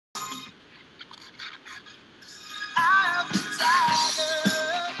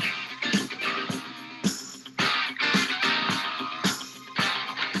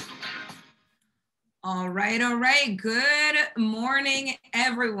right. All right. Good morning,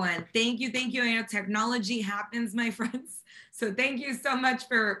 everyone. Thank you. I know technology happens, my friends. So thank you so much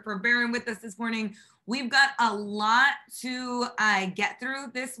for bearing with us this morning. We've got a lot to get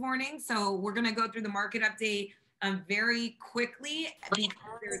through this morning. So we're going to go through the market update very quickly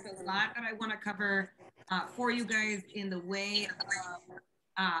because there's a lot that I want to cover for you guys in the way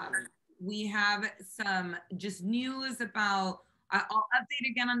of we have some just news about I'll update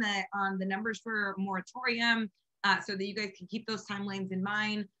again on the numbers for moratorium so that you guys can keep those timelines in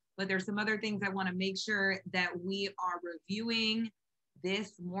mind. But there's some other things I want to make sure that we are reviewing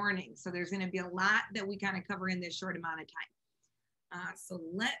this morning. So there's going to be a lot that we kind of cover in this short amount of time. So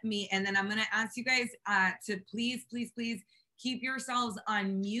let me, and then I'm going to ask you guys to please keep yourselves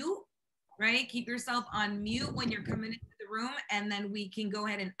on mute, right? Keep yourself on mute when you're coming into the room, and then we can go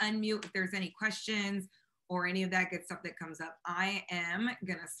ahead and unmute if there's any questions or any of that good stuff that comes up. I am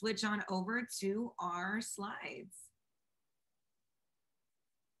gonna switch on over to our slides.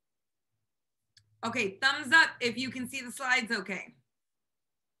 Okay, thumbs up if you can see the slides okay.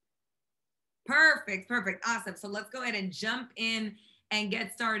 Perfect, awesome. So let's go ahead and jump in and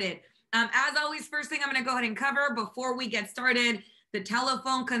get started. As always, first thing I'm gonna go ahead and cover before we get started, the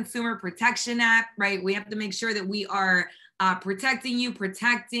Telephone Consumer Protection Act, right? We have to make sure that we are protecting you,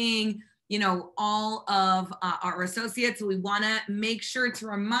 protecting all of our associates. We want to make sure to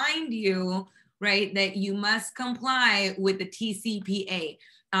remind you, right, that you must comply with the TCPA.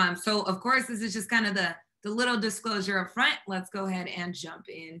 So of course, this is just kind of the little disclosure up front. Let's go ahead and jump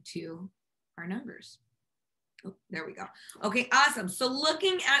into our numbers. Oh, there we go. Okay, awesome. So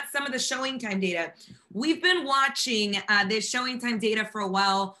looking at some of the showing time data, we've been watching this showing time data for a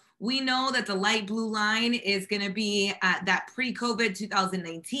while. We know that the light blue line is going to be that pre-COVID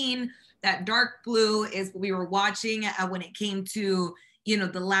 2019. That dark blue is what we were watching when it came to,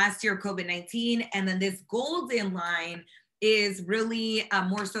 the last year of COVID-19. And then this golden line is really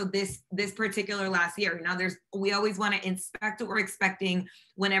more so this particular last year. Now we always want to inspect what we're expecting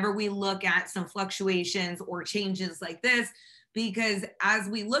whenever we look at some fluctuations or changes like this, because as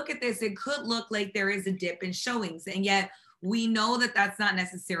we look at this, it could look like there is a dip in showings. And yet we know that that's not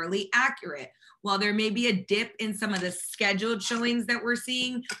necessarily accurate. While there may be a dip in some of the scheduled showings that we're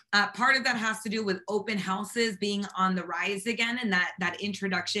seeing, part of that has to do with open houses being on the rise again, and that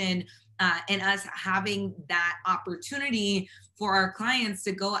introduction and us having that opportunity for our clients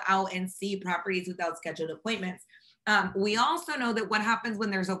to go out and see properties without scheduled appointments. We also know that what happens when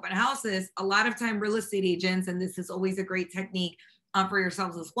there's open houses, a lot of time real estate agents, and this is always a great technique for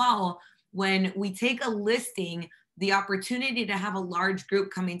yourselves as well, when we take a listing, the opportunity to have a large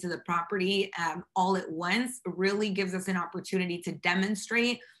group coming to the property all at once really gives us an opportunity to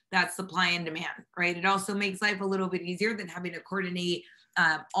demonstrate that supply and demand, right? It also makes life a little bit easier than having to coordinate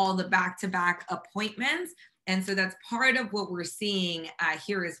all the back-to-back appointments. And so that's part of what we're seeing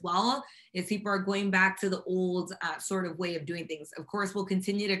here as well, is people are going back to the old sort of way of doing things. Of course, we'll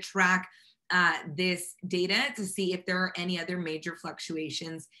continue to track this data to see if there are any other major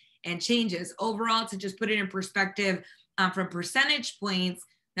fluctuations and changes. Overall, to just put it in perspective, from percentage points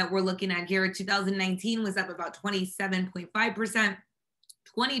that we're looking at here, 2019 was up about 27.5%.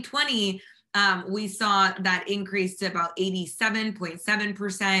 2020, we saw that increase to about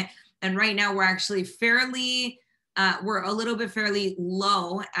 87.7%. And right now we're actually we're a little bit fairly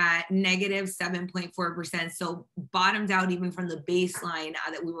low at negative 7.4%. So bottomed out even from the baseline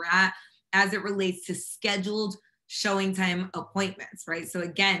that we were at as it relates to scheduled showing time appointments, right? So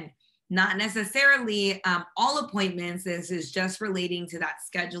again, not necessarily all appointments. This is just relating to that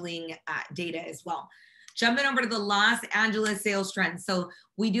scheduling data as well. Jumping over to the Los Angeles sales trends. So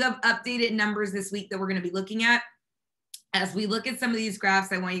we do have updated numbers this week that we're going to be looking at. As we look at some of these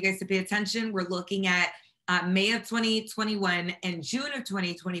graphs, I want you guys to pay attention. We're looking at May of 2021 and June of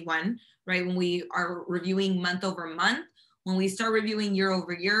 2021, right? When we are reviewing month over month. When we start reviewing year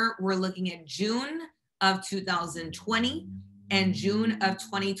over year, we're looking at June of 2020 and June of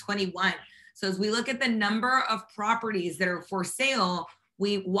 2021. So as we look at the number of properties that are for sale,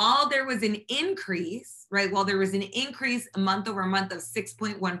 while there was an increase, right? While there was an increase month over month of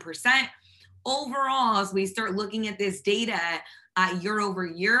 6.1%, overall, as we start looking at this data year over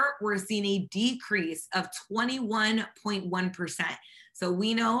year, we're seeing a decrease of 21.1%. So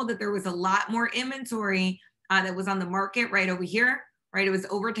we know that there was a lot more inventory that was on the market right over here, right? It was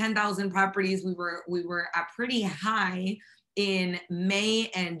over 10,000 properties. We were pretty high in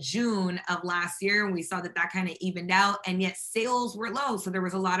May and June of last year, and we saw that kind of evened out, and yet sales were low. So there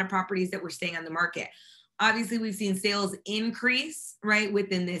was a lot of properties that were staying on the market. Obviously, we've seen sales increase, right,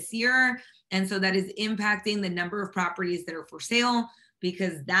 within this year. And so that is impacting the number of properties that are for sale.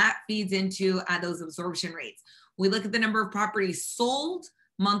 because that feeds into those absorption rates. We look at the number of properties sold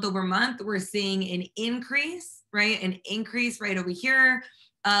month over month, we're seeing an increase, right? An increase right over here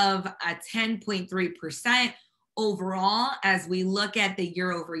of 10.3%. Overall, as we look at the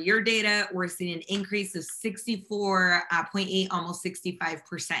year over year data, we're seeing an increase of 64.8, almost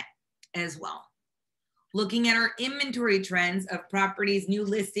 65% as well. Looking at our inventory trends of properties, new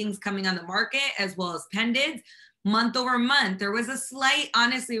listings coming on the market, as well as pendants, month over month, there was a slight,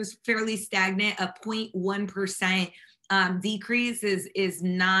 honestly, it was fairly stagnant, a 0.1% decrease is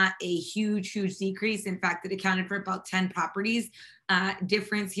not a huge decrease. In fact, it accounted for about 10 properties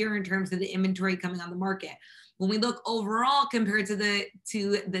difference here in terms of the inventory coming on the market. When we look overall compared to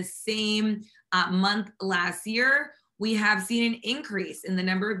the same month last year, we have seen an increase in the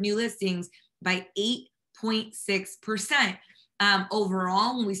number of new listings by 8.6%.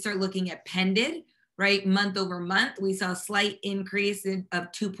 Overall, when we start looking at pended, right, month over month, we saw a slight increase of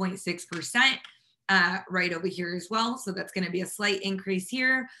 2.6%. Right over here as well. So that's going to be a slight increase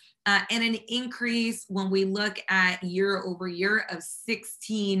here and an increase when we look at year over year of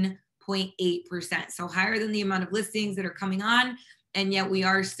 16.8%. So higher than the amount of listings that are coming on. And yet we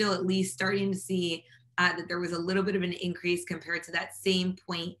are still at least starting to see that there was a little bit of an increase compared to that same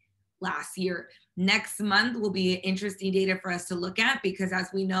point last year. Next month will be interesting data for us to look at because as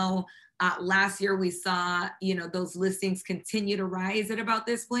we know, last year we saw, those listings continue to rise at about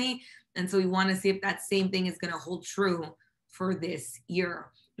this point. And so we want to see if that same thing is going to hold true for this year.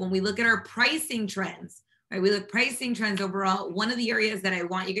 When we look at our pricing trends, right, we look pricing trends overall. One of the areas that I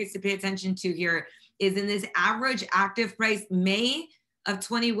want you guys to pay attention to here is in this average active price, May of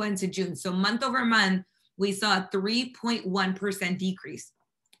 21 to June. So month over month, we saw a 3.1% decrease.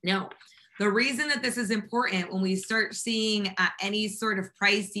 Now, the reason that this is important when we start seeing any sort of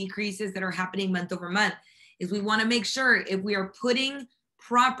price decreases that are happening month over month is we want to make sure if we are putting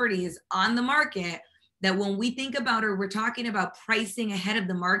properties on the market that when we think about or we're talking about pricing ahead of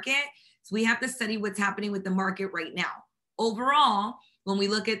the market, so we have to study what's happening with the market right now. Overall, when we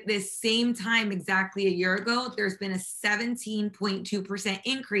look at this same time exactly a year ago, there's been a 17.2%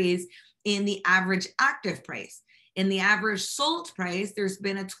 increase in the average active price. In the average sold price, there's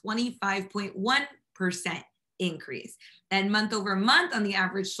been a 25.1% increase. And month over month on the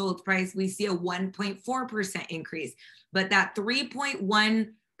average sold price, we see a 1.4% increase. But that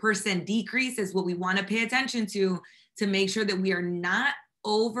 3.1% decrease is what we want to pay attention to make sure that we are not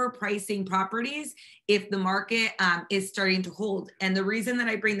overpricing properties if the market is starting to hold. And the reason that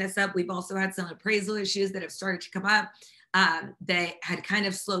I bring this up, we've also had some appraisal issues that have started to come up that had kind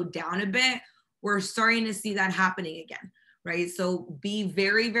of slowed down a bit. We're starting to see that happening again, right? So be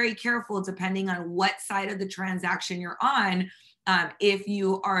very, very careful depending on what side of the transaction you're on. If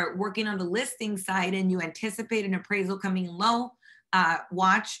you are working on the listing side and you anticipate an appraisal coming in low,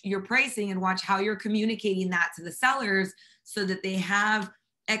 watch your pricing and watch how you're communicating that to the sellers so that they have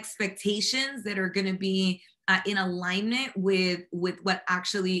expectations that are going to be in alignment with what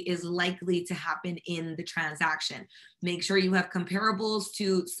actually is likely to happen in the transaction. Make sure you have comparables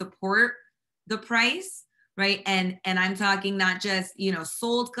to support the price, right? And I'm talking not just,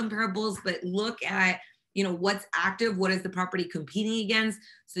 sold comparables, but look at, what's active, what is the property competing against,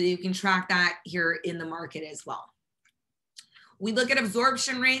 so you can track that here in the market as well. We look at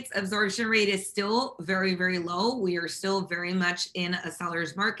absorption rates. Absorption rate is still very, very low. We are still very much in a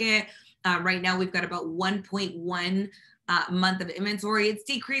seller's market. Right now, we've got about 1.1 month of inventory. It's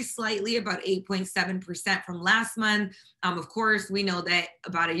decreased slightly, about 8.7% from last month. Of course, we know that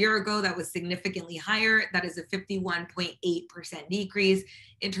about a year ago, that was significantly higher. That is a 51.8% decrease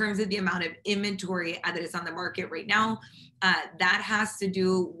in terms of the amount of inventory that is on the market right now. That has to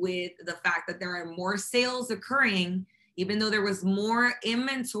do with the fact that there are more sales occurring. Even though there was more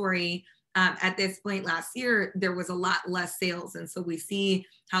inventory at this point last year, there was a lot less sales. And so we see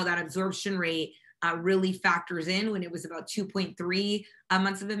how that absorption rate really factors in when it was about 2.3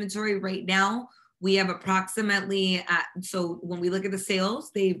 months of inventory. Right now, we have approximately, so when we look at the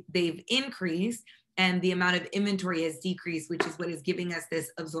sales, they've increased and the amount of inventory has decreased, which is what is giving us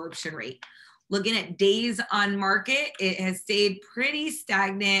this absorption rate. Looking at days on market, it has stayed pretty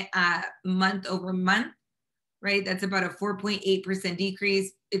stagnant month over month, right? That's about a 4.8%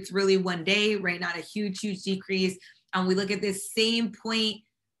 decrease. It's really one day, right? Not a huge decrease. We look at this same point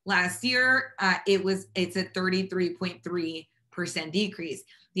last year, it's a 33.3% decrease.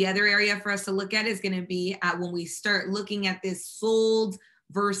 The other area for us to look at is going to be when we start looking at this sold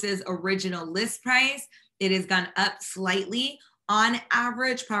versus original list price, it has gone up slightly. On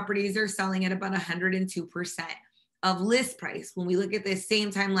average, properties are selling at about 102% of list price. When we look at this same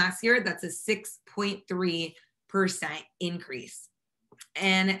time last year, that's a 6.3% increase.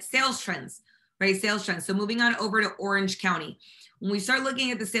 and sales trends, right? Sales trends. So moving on over to Orange County. When we start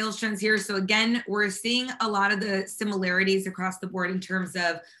looking at the sales trends here, so again, we're seeing a lot of the similarities across the board in terms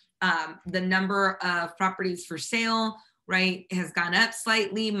of the number of properties for sale, right? It has gone up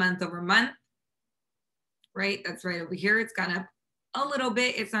slightly month over month, right? That's right over here. It's gone up a little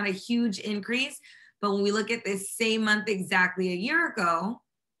bit. It's not a huge increase, but when we look at this same month exactly a year ago,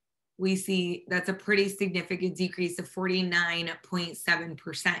 we see that's a pretty significant decrease of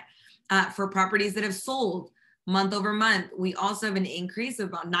 49.7%. For properties that have sold month over month, we also have an increase of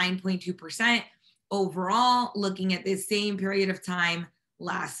about 9.2% overall, looking at this same period of time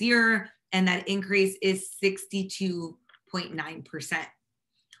last year, and that increase is 62.9%.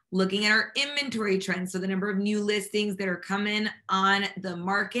 Looking at our inventory trends, so the number of new listings that are coming on the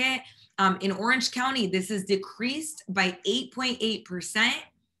market, in Orange County, this is decreased by 8.8%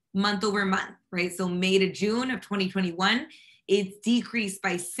 month over month, right? So May to June of 2021, it's decreased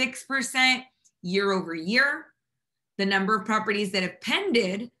by 6% year over year. The number of properties that have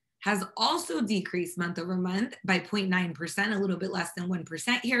pended has also decreased month over month by 0.9%, a little bit less than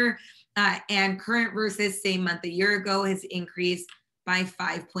 1% here. And current versus same month a year ago has increased by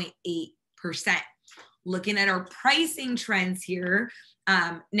 5.8%. Looking at our pricing trends here,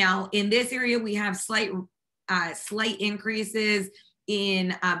 now in this area, we have slight increases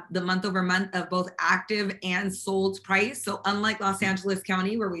in the month over month of both active and sold price. So unlike Los Angeles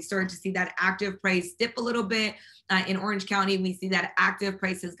County, where we started to see that active price dip a little bit, in Orange County, we see that active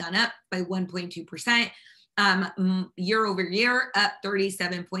price has gone up by 1.2%. Year over year, up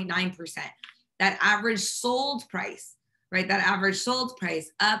 37.9%. That average sold price, right? That average sold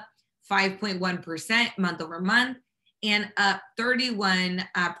price up 5.1% month over month, and up 31%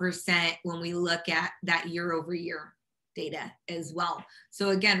 when we look at that year over year data as well. So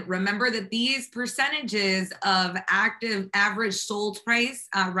again, remember that these percentages of active average sold price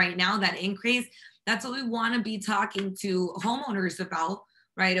right now, that increase, that's what we want to be talking to homeowners about,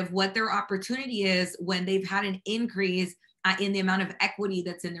 right? Of what their opportunity is when they've had an increase in the amount of equity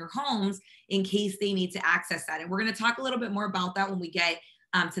that's in their homes in case they need to access that. And we're going to talk a little bit more about that when we get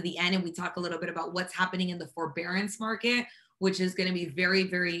to the end, and we talk a little bit about what's happening in the forbearance market, which is going to be very,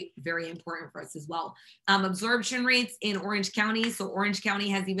 very, very important for us as well. Absorption rates in Orange County. So Orange County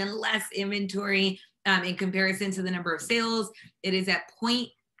has even less inventory in comparison to the number of sales. It is at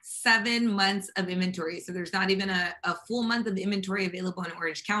 0.7 months of inventory. So there's not even a full month of inventory available in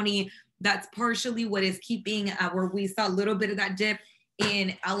Orange County. That's partially what is keeping where we saw a little bit of that dip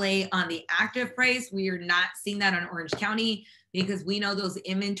in LA on the active price. We are not seeing that on Orange County because we know those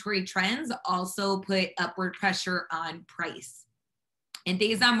inventory trends also put upward pressure on price and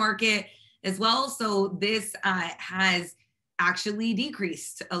days on market as well. So this has actually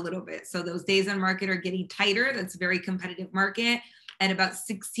decreased a little bit. So those days on market are getting tighter. That's a very competitive market. At about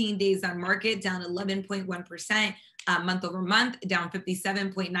 16 days on market, down 11.1% month over month, down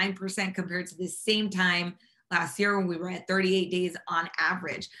 57.9% compared to the same time last year when we were at 38 days on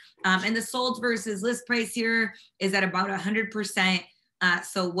average. And the sold versus list price here is at about 100%.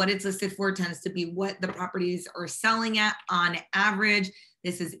 So what it's listed for tends to be what the properties are selling at on average.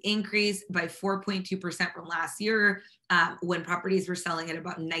 This has increased by 4.2% from last year when properties were selling at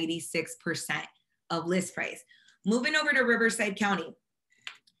about 96% of list price. Moving over to Riverside County.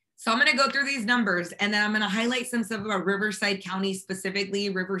 So I'm going to go through these numbers and then I'm going to highlight some stuff about Riverside County, specifically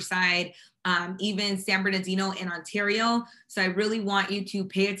Riverside, even San Bernardino and Ontario. So I really want you to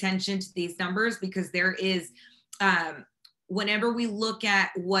pay attention to these numbers because there is, whenever we look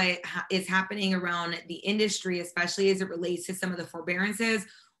at what is happening around the industry, especially as it relates to some of the forbearances,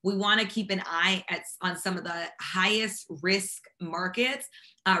 we want to keep an eye on some of the highest risk markets.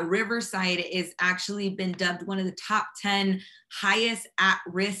 Riverside is actually been dubbed one of the top 10 highest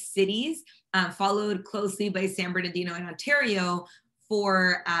at-risk cities, followed closely by San Bernardino and Ontario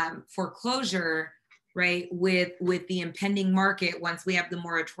for foreclosure, right, with the impending market once we have the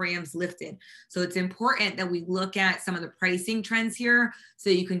moratoriums lifted. So it's important that we look at some of the pricing trends here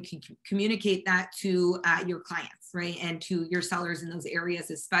so you can communicate that to your clients, right, and to your sellers in those areas,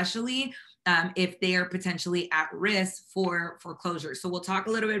 especially if they are potentially at risk for foreclosure. So we'll talk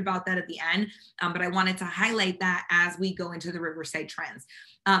a little bit about that at the end, but I wanted to highlight that as we go into the Riverside trends.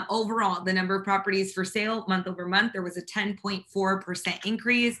 Overall, the number of properties for sale month over month, there was a 10.4%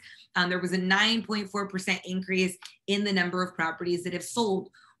 increase. There was a 9.4% increase in the number of properties that have sold.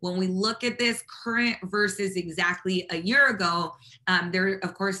 When we look at this current versus exactly a year ago, there,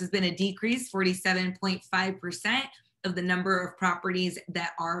 of course, has been a decrease, 47.5% of the number of properties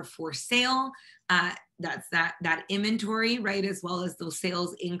that are for sale. That's that inventory, right, as well as those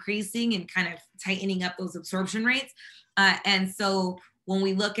sales increasing and kind of tightening up those absorption rates. And so When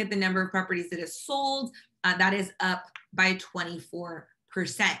we look at the number of properties that is sold, that is up by 24%.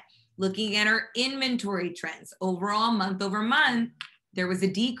 Looking at our inventory trends, overall month over month, there was a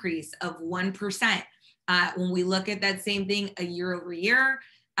decrease of 1%. When we look at that same thing a year over year,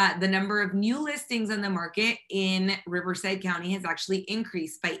 the number of new listings on the market in Riverside County has actually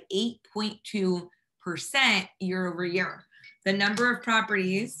increased by 8.2% year over year. The number of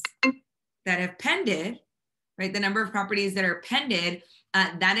properties that have pended, right? The number of properties that are pended,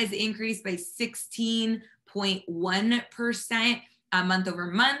 that has increased by 16.1% month over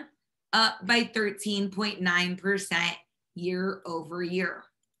month, up by 13.9% year over year.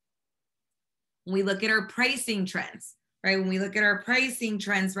 When we look at our pricing trends, right? When we look at our pricing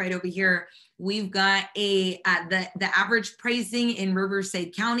trends right over here, we've got the average pricing in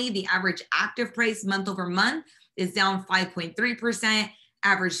Riverside County, the average active price month over month is down 5.3%.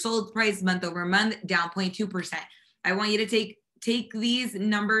 Average sold price month over month down 0.2%. I want you to take these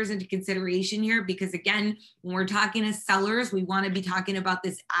numbers into consideration here, because again, when we're talking to sellers, we want to be talking about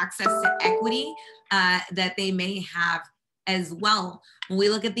this access to equity that they may have as well. When we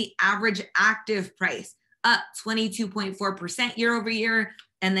look at the average active price, up 22.4% year over year,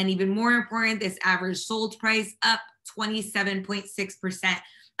 and then even more important, this average sold price up 27.6%.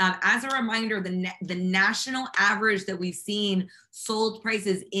 As a reminder, the national average that we've seen sold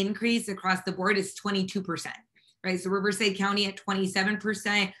prices increase across the board is 22%, right? So Riverside County at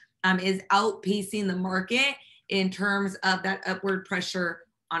 27% is outpacing the market in terms of that upward pressure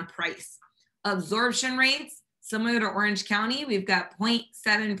on price. Absorption rates, similar to Orange County, we've got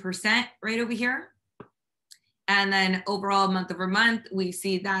 0.7% right over here. And then overall month over month, we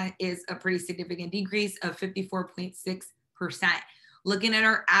see that is a pretty significant decrease of 54.6%. Looking at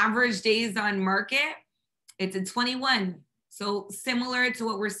our average days on market, it's at 21. So similar to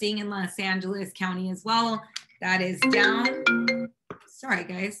what we're seeing in Los Angeles County as well. That is down, sorry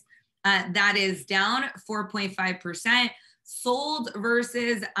guys, that is down 4.5%. Sold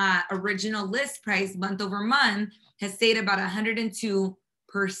versus original list price month over month has stayed about 102%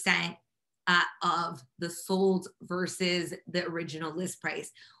 of the sold versus the original list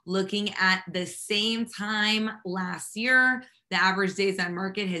price. Looking at the same time last year, the average days on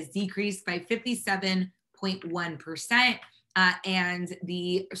market has decreased by 57.1%, and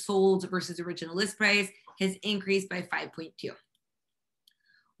the sold versus original list price has increased by 5.2.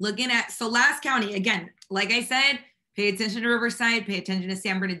 Looking at, so Last County, again, like I said, pay attention to Riverside, pay attention to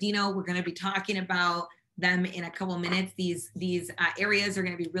San Bernardino. We're going to be talking about them in a couple minutes. These areas are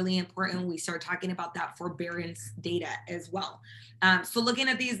going to be really important when we start talking about that forbearance data as well. So looking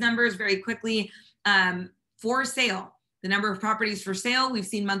at these numbers very quickly, for sale, the number of properties for sale, we've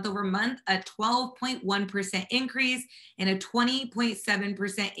seen month over month a 12.1% increase and a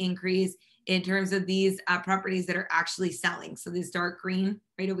 20.7% increase in terms of these properties that are actually selling. So this dark green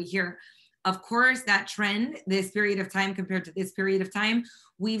right over here. Of course, that trend, this period of time compared to this period of time,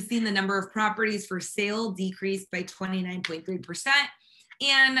 we've seen the number of properties for sale decrease by 29.3%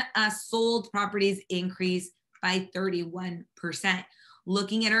 and sold properties increase by 31%.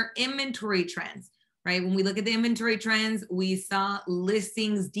 Looking at our inventory trends, right? When we look at the inventory trends, we saw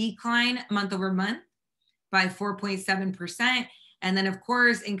listings decline month over month by 4.7%. And then of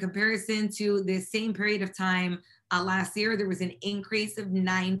course, in comparison to the same period of time last year, there was an increase of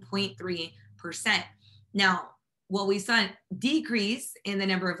 9.3%. Now, while we saw a decrease in the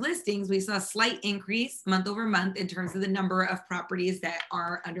number of listings, we saw a slight increase month over month in terms of the number of properties that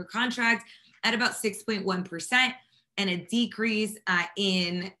are under contract at about 6.1%, and a decrease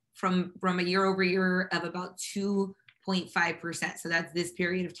from a year over year of about 2.5%. So that's this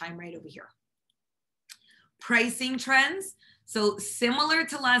period of time right over here. Pricing trends. So similar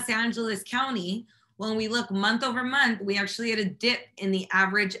to Los Angeles County, when we look month over month, we actually had a dip in the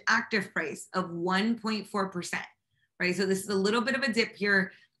average active price of 1.4%, right? So this is a little bit of a dip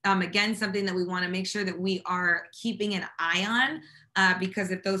here. Again, something that we want to make sure that we are keeping an eye on,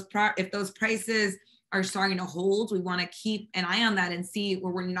 because if those prices are starting to hold, we want to keep an eye on that and see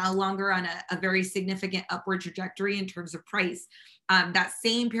where we're no longer on a very significant upward trajectory in terms of price. That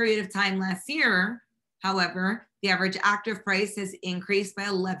same period of time last year, however, the average active price has increased by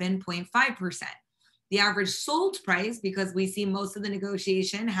 11.5%. The average sold price, because we see most of the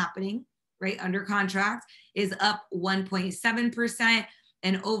negotiation happening right under contract, is up 1.7%.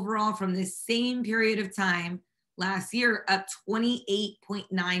 And overall from the same period of time last year, up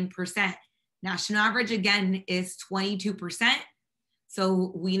 28.9%. National average, again, is 22%.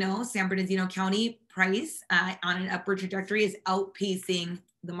 So we know San Bernardino County price on an upward trajectory is outpacing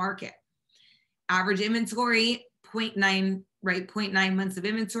the market. Average inventory, 0.9 right? 0.9 months of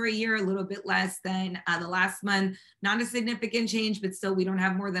inventory here, a little bit less than the last month. Not a significant change, but still we don't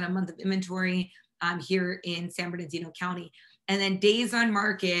have more than a month of inventory here in San Bernardino County. And then days on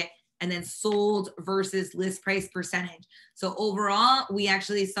market, and then sold versus list price percentage. So overall, we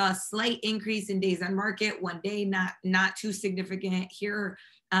actually saw a slight increase in days on market, one day, not too significant here,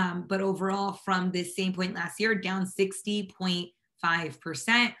 but overall from this same point last year, down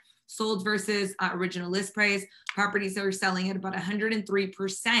 60.5%. Sold versus original list price, properties that are selling at about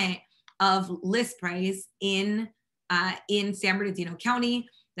 103% of list price in San Bernardino County.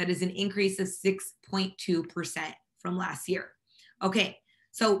 That is an increase of 6.2% from last year. Okay,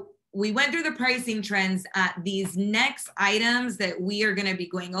 so we went through the pricing trends. These next items that we are gonna be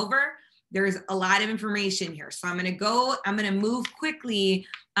going over, there's a lot of information here. So I'm gonna move quickly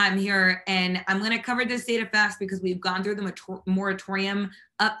here, and I'm gonna cover this data fast because we've gone through the moratorium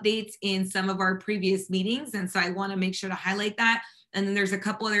updates in some of our previous meetings. And so I wanna make sure to highlight that. And then there's a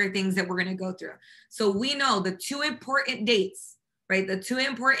couple other things that we're gonna go through. So we know the two important dates, right? The two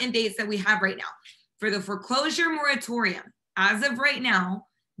important dates that we have right now. For the foreclosure moratorium, as of right now,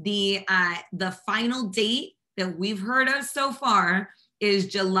 the final date that we've heard of so far is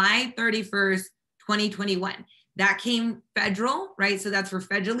July 31st, 2021. That came federal, right? So that's for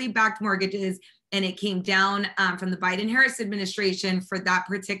federally backed mortgages. And it came down from the Biden-Harris administration for that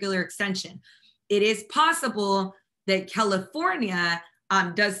particular extension. It is possible that California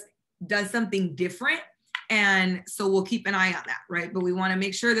does something different. And so we'll keep an eye on that, right? But we wanna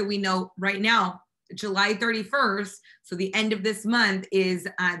make sure that we know right now, July 31st, so the end of this month is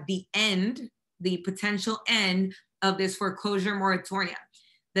the potential end of this foreclosure moratorium.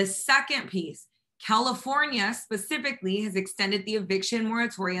 The second piece, California specifically has extended the eviction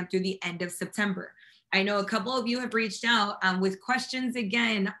moratorium through the end of September. I know a couple of you have reached out with questions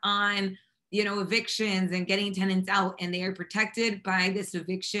again on, evictions and getting tenants out, and they are protected by this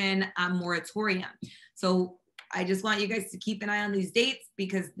eviction moratorium. So I just want you guys to keep an eye on these dates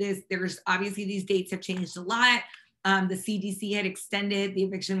because there's obviously these dates have changed a lot. The CDC had extended the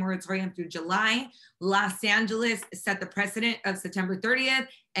eviction moratorium through July. Los Angeles set the precedent of September 30th,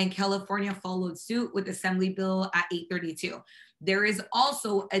 and California followed suit with Assembly Bill 832. There is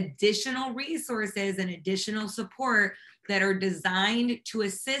also additional resources and additional support that are designed to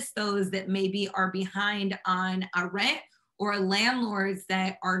assist those that maybe are behind on a rent or landlords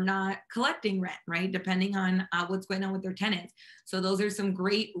that are not collecting rent, right? Depending on what's going on with their tenants. So those are some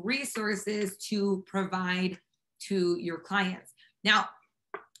great resources to provide to your clients. Now,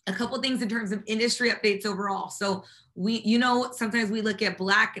 a couple of things in terms of industry updates overall. So sometimes we look at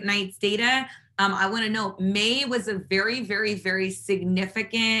Black Knights data. I wanna know, May was a very, very, very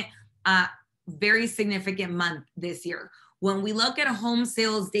significant month this year. When we look at home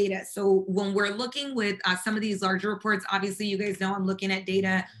sales data, so when we're looking with some of these larger reports, obviously you guys know I'm looking at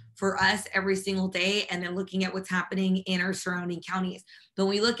data for us every single day and then looking at what's happening in our surrounding counties. But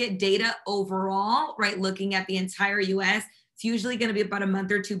when we look at data overall, right, looking at the entire US, it's usually gonna be about a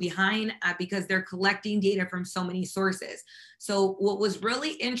month or two behind because they're collecting data from so many sources. So what was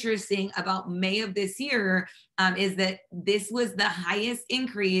really interesting about May of this year is that this was the highest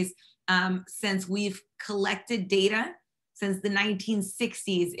increase since we've collected data since the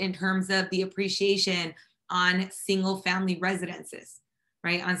 1960s in terms of the appreciation on single family residences,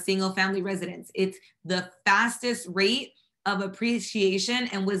 right? On single family residence. It's the fastest rate of appreciation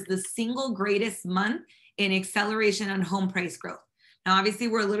and was the single greatest month in acceleration on home price growth. Now, obviously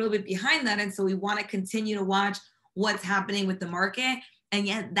we're a little bit behind that. And so we want to continue to watch what's happening with the market. And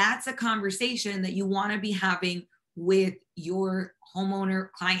yet that's a conversation that you want to be having with your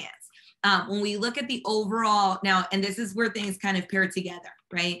homeowner clients. When we look at the overall now, and this is where things kind of pair together,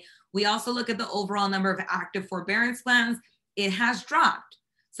 right? We also look at the overall number of active forbearance plans. It has dropped.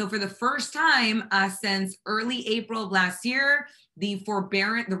 So for the first time since early April of last year, the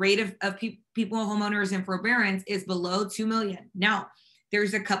rate of people, homeowners in forbearance is below 2 million. Now,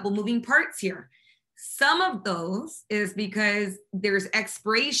 there's a couple moving parts here. Some of those is because there's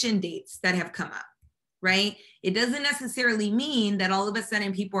expiration dates that have come up, right? It doesn't necessarily mean that all of a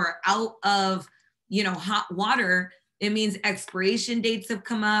sudden people are out of, hot water. It means expiration dates have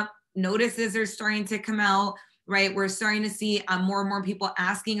come up, notices are starting to come out, right? We're starting to see more and more people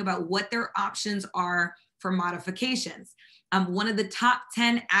asking about what their options are for modifications. One of the top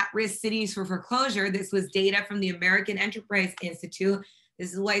 10 at-risk cities for foreclosure, this was data from the American Enterprise Institute.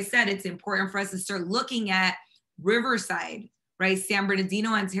 This is why I said it's important for us to start looking at Riverside, right? San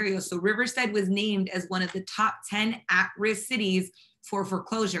Bernardino, Ontario. So Riverside was named as one of the top 10 at-risk cities for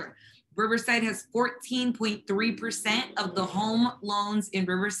foreclosure. Riverside has 14.3% of the home loans in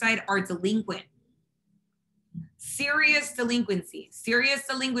Riverside are delinquent. Serious delinquency. Serious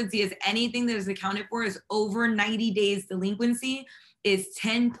delinquency is anything that is accounted for as over 90 days delinquency is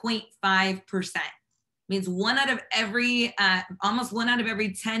 10.5%. Means one out of every, almost 1 out of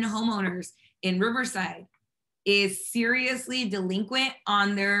every 10 homeowners in Riverside is seriously delinquent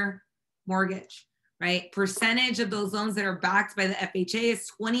on their mortgage, right? Percentage of those loans that are backed by the FHA is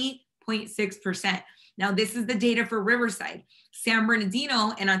 20.6%. Now, this is the data for Riverside. San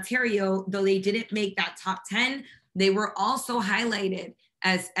Bernardino and Ontario, though they didn't make that top 10, they were also highlighted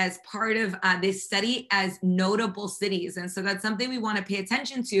as part of this study as notable cities. And so that's something we want to pay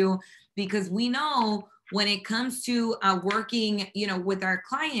attention to, because we know when it comes to working, with our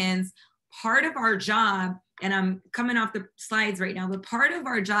clients, part of our job, and I'm coming off the slides right now, but part of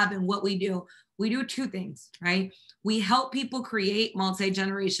our job and what we do two things, right? We help people create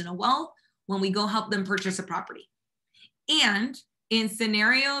multi-generational wealth when we go help them purchase a property. And in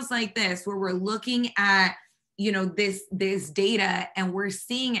scenarios like this, where we're looking at, this data, and we're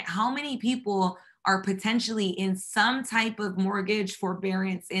seeing how many people are potentially in some type of mortgage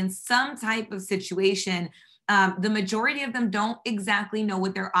forbearance, in some type of situation, the majority of them don't exactly know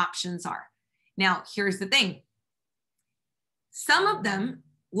what their options are. Now, here's the thing. Some of them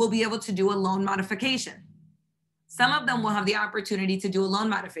will be able to do a loan modification. Some of them will have the opportunity to do a loan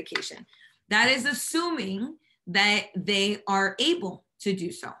modification. That is assuming that they are able to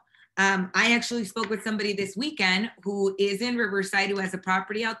do so. I actually spoke with somebody this weekend who is in Riverside, who has a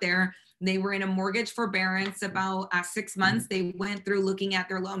property out there. They were in a mortgage forbearance about 6 months. They went through looking at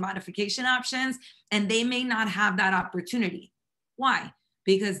their loan modification options, and they may not have that opportunity. Why?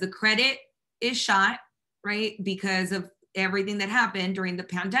 Because the credit is shot, right? Because of everything that happened during the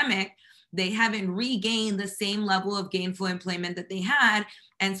pandemic. They haven't regained the same level of gainful employment that they had.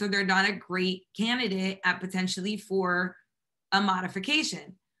 And so they're not a great candidate at potentially for a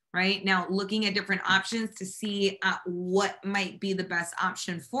modification. Right now, looking at different options to see what might be the best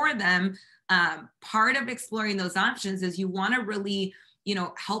option for them. Part of exploring those options is you want to really,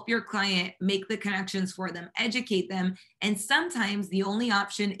 help your client make the connections for them, educate them. And sometimes the only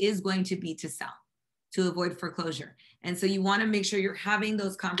option is going to be to sell, to avoid foreclosure. And so you want to make sure you're having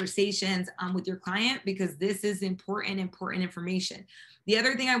those conversations with your client, because this is important information. The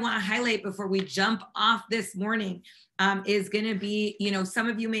other thing I want to highlight before we jump off this morning is going to be, some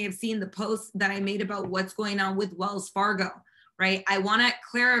of you may have seen the post that I made about what's going on with Wells Fargo, right? I want to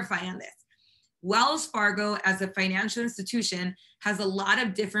clarify on this. Wells Fargo, as a financial institution, has a lot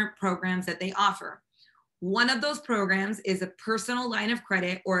of different programs that they offer. One of those programs is a personal line of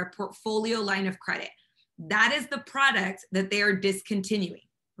credit or a portfolio line of credit. That is the product that they are discontinuing,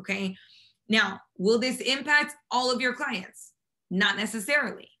 okay? Now, will this impact all of your clients? Not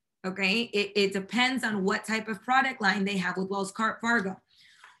necessarily, okay? It depends on what type of product line they have with Wells Fargo.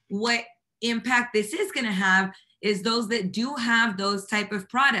 What impact this is gonna have is those that do have those type of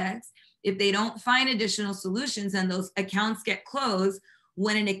products, if they don't find additional solutions and those accounts get closed,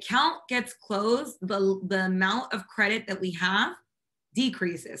 when an account gets closed, the amount of credit that we have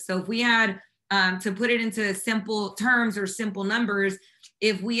decreases. So if we had, to put it into simple terms or simple numbers,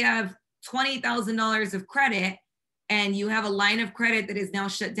 if we have $20,000 of credit and you have a line of credit that is now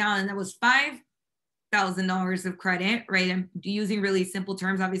shut down, and that was $5,000 of credit, right? I'm using really simple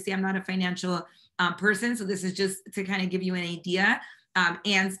terms. Obviously, I'm not a financial person, so this is just to kind of give you an idea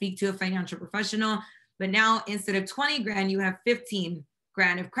and speak to a financial professional. But now instead of 20 grand, you have 15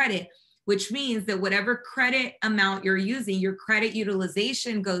 grand of credit, which means that whatever credit amount you're using, your credit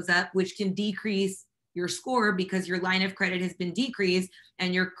utilization goes up, which can decrease your score because your line of credit has been decreased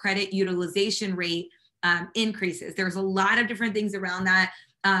and your credit utilization rate increases. There's a lot of different things around that.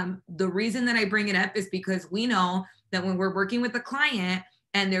 The reason that I bring it up is because we know that when we're working with a client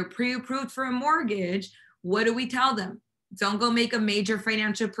and they're pre-approved for a mortgage, what do we tell them? Don't go make a major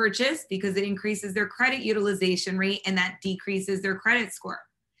financial purchase because it increases their credit utilization rate and that decreases their credit score.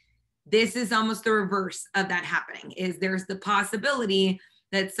 This is almost the reverse of that happening. Is there's the possibility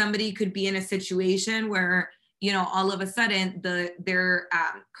that somebody could be in a situation where, all of a sudden their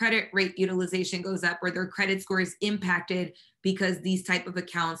credit rate utilization goes up or their credit score is impacted because these type of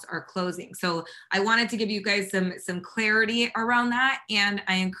accounts are closing. So I wanted to give you guys some clarity around that. And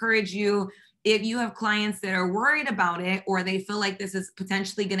I encourage you, if you have clients that are worried about it or they feel like this is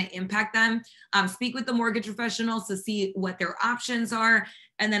potentially going to impact them, speak with the mortgage professionals to see what their options are.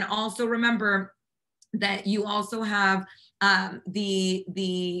 And then also remember that you also have the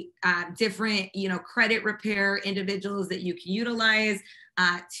different, credit repair individuals that you can utilize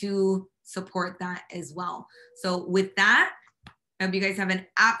to support that as well. So with that, I hope you guys have an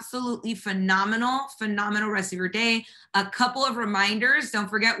absolutely phenomenal rest of your day. A couple of reminders. Don't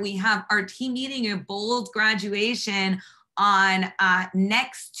forget, we have our team meeting at Bold graduation on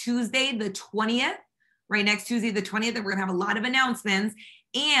next Tuesday, the 20th, right? Next Tuesday, the 20th, and we're gonna have a lot of announcements.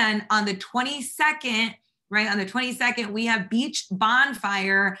 And on the 22nd, right? On the 22nd, we have beach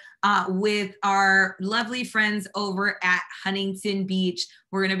bonfire with our lovely friends over at Huntington Beach.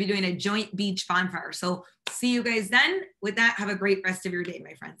 We're gonna be doing a joint beach bonfire. So see you guys then. With that, have a great rest of your day,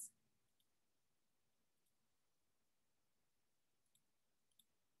 my friends.